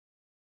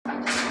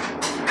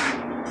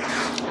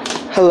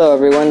Hello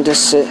everyone,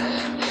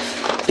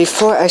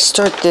 before I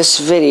start this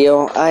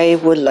video, I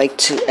would like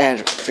to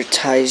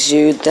advertise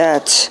you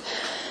that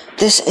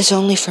this is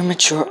only for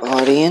mature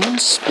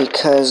audience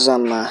because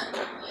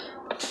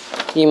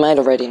you might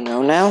already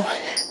know now.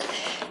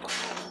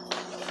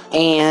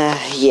 And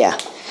yeah,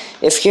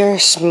 if you're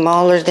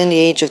smaller than the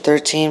age of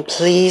 13,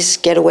 please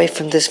get away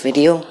from this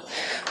video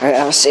or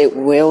else it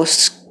will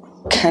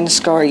kind of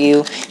scar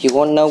you. You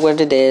won't know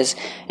what it is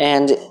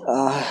and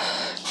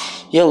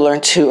you'll learn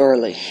too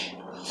early.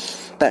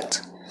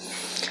 But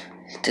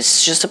this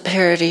is just a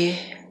parody,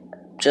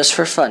 just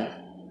for fun,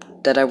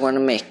 that I want to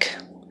make.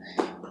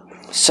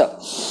 So,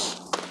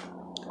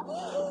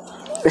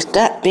 with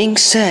that being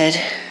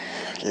said,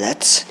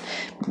 let's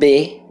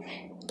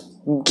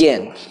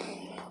begin.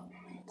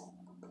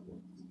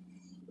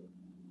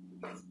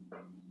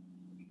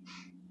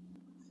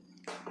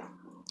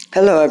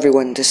 Hello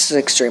everyone, this is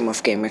Extreme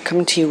Wolf Gamer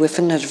coming to you with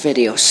another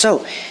video.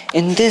 So,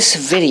 in this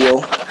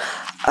video,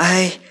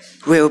 I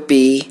will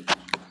be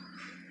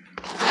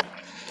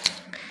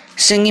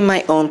singing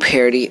my own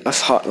parody of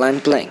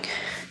Hotline Bling.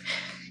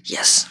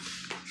 Yes.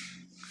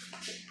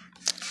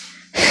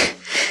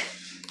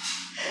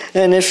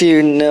 And if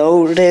you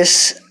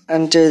notice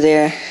under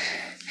there,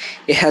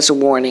 it has a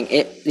warning.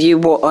 You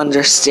will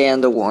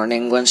understand the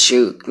warning once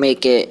you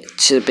make it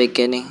to the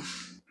beginning.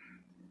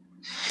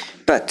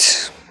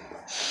 But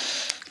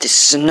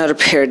this is another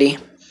parody.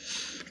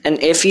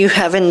 And if you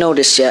haven't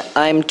noticed yet,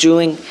 I'm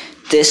doing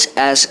this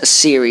as a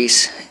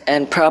series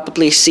and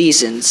probably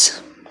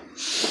seasons.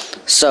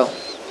 So,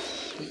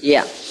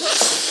 yeah,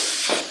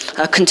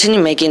 I'll continue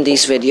making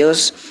these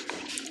videos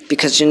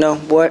because you know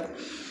what?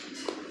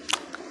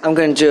 I'm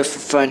gonna do it for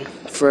fun,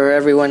 for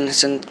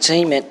everyone's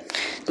entertainment.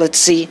 Let's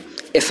see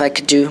if I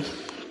could do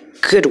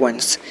good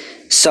ones.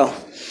 So,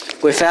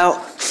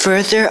 without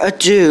further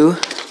ado,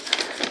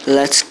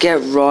 let's get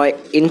right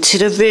into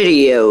the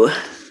video.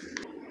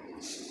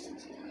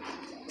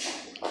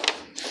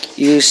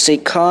 You used to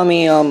call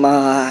me on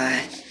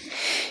my...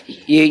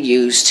 You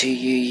used to.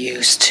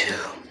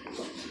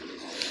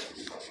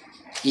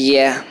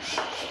 Yeah.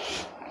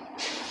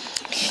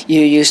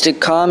 You used to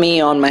call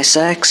me on my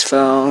sex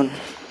phone.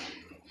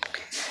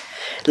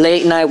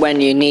 Late night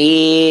when you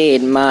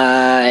need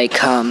my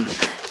cum.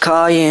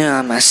 Call you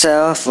on my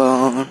cell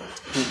phone.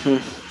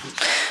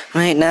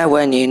 Late night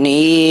when you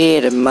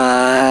need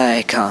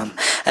my cum.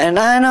 And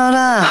I know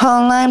that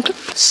hotline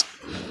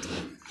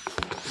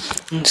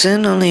does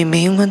it only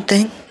mean one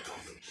thing?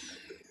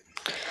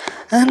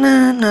 And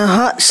then a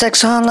hot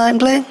sex hotline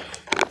bling.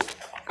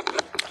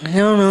 It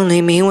don't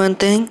only mean one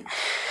thing.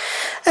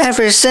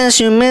 Ever since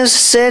you moved to the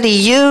city,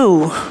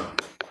 you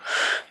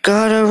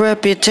got a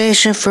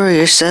reputation for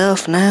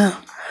yourself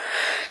now.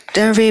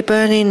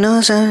 Everybody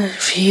knows I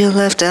feel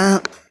left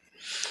out.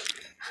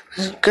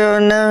 Girl,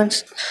 now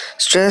it's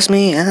stressed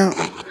me out.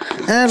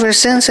 Ever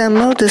since I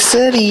moved to the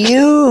city,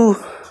 you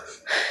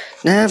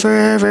never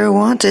ever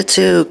wanted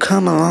to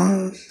come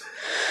along.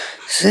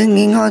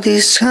 Singing all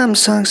these cum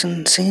songs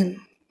and singing.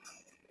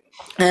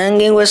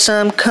 Hanging with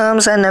some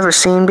cums I never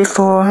seen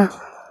before.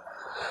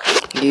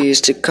 You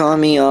used to call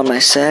me on my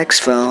sex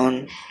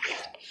phone.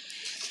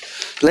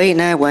 Late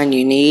night when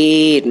you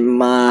need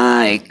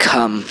my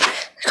cum.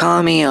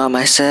 Call me on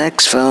my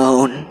sex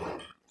phone.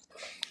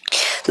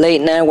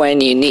 Late night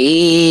when you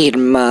need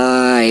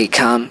my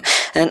cum.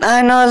 And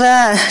I know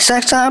that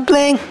sex on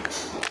bling.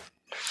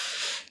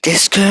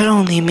 This could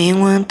only mean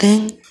one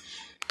thing.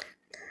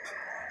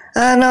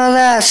 I know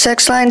that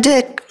sex line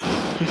dick.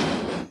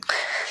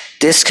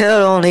 This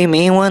could only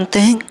mean one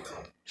thing.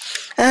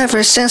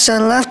 Ever since I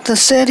left the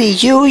city,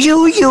 you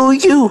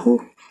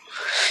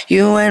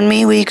and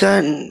me, we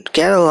couldn't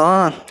get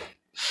along.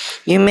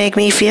 You make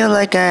me feel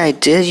like I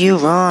did you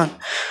wrong.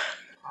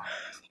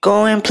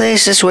 Going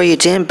places where you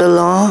didn't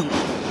belong.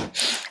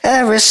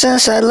 Ever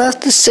since I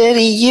left the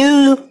city,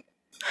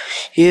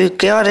 you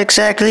got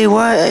exactly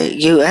what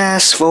you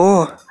asked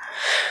for.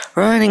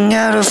 Running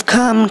out of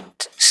cum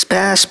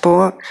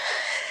passport.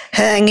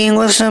 Hanging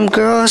with some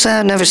girls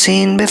I've never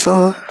seen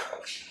before.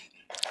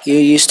 You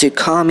used to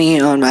call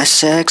me on my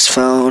sex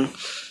phone.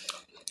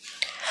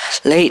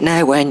 Late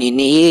night when you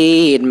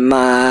need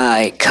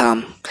my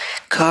cum.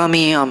 Call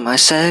me on my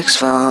sex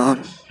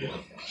phone.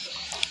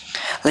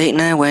 Late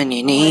night when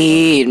you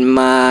need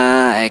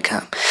my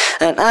cum.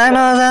 And I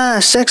know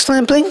that sex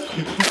line bling.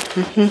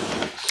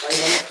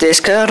 This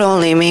could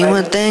only mean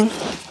one thing.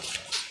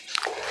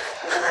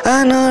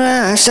 I know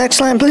that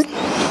sex line bling.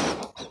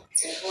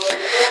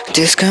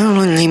 This can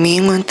only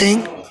mean one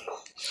thing.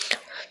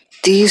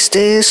 These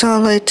days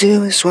all I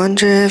do is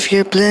wonder if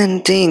you're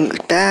blending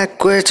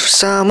backwards for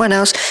someone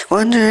else.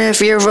 Wonder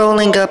if you're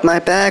rolling up my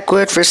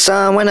backward for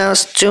someone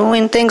else.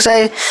 Doing things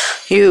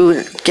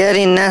you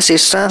getting nasty for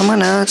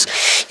someone else.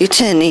 You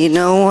didn't need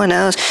no one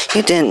else.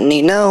 You didn't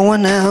need no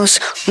one else.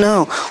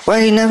 No,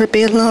 why you never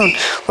be alone?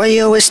 Why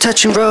you always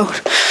touching road?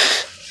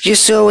 You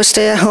used to always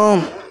stay at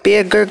home. Be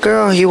a good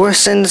girl, you were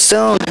in the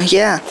zone.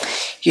 Yeah,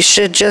 you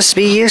should just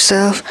be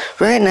yourself.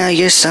 Right now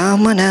you're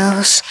someone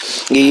else.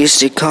 You used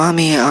to call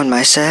me on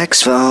my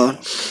sex phone.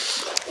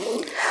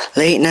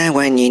 Late night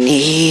when you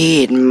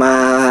need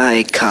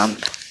my cum.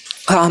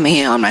 Call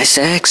me on my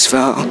sex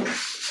phone.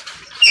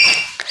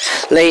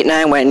 Late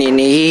night when you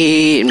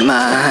need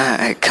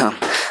my cum.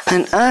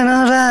 And I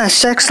know that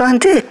sex line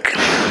dick.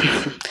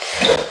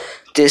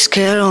 This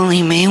could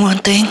only mean one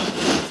thing.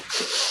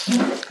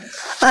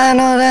 I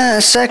know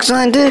that sex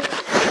line dick.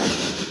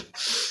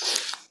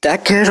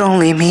 That could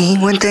only mean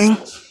one thing.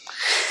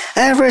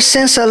 Ever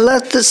since I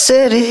left the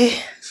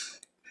city.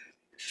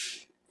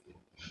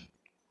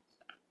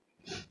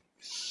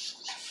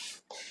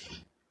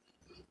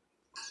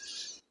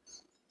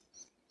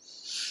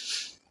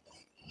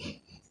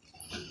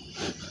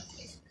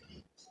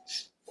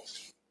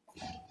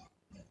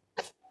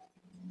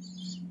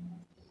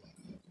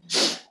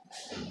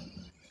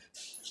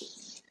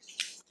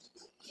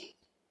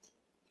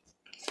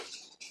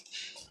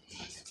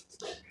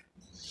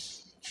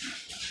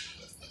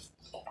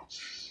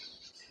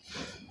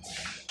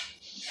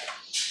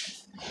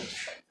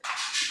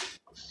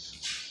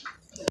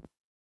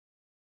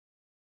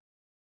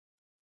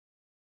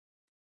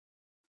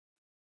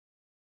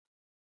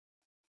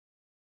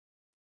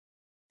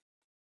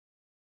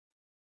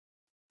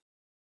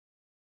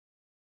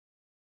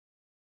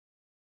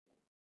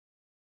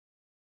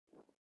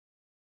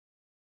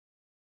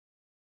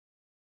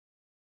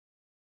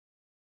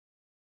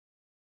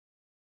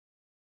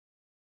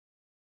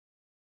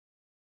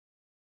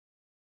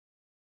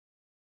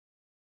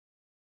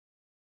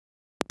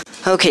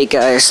 Okay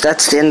guys,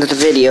 that's the end of the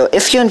video.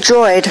 If you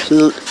enjoyed,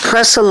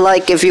 press a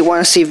like if you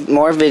want to see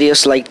more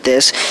videos like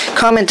this.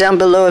 Comment down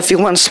below if you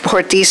want to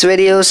support these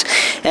videos.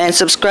 And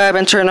subscribe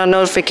and turn on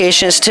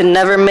notifications to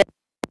never miss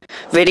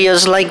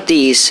videos like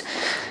these.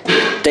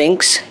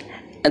 Thanks.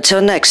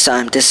 Until next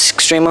time, this is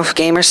Extreme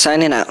Gamer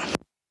signing out.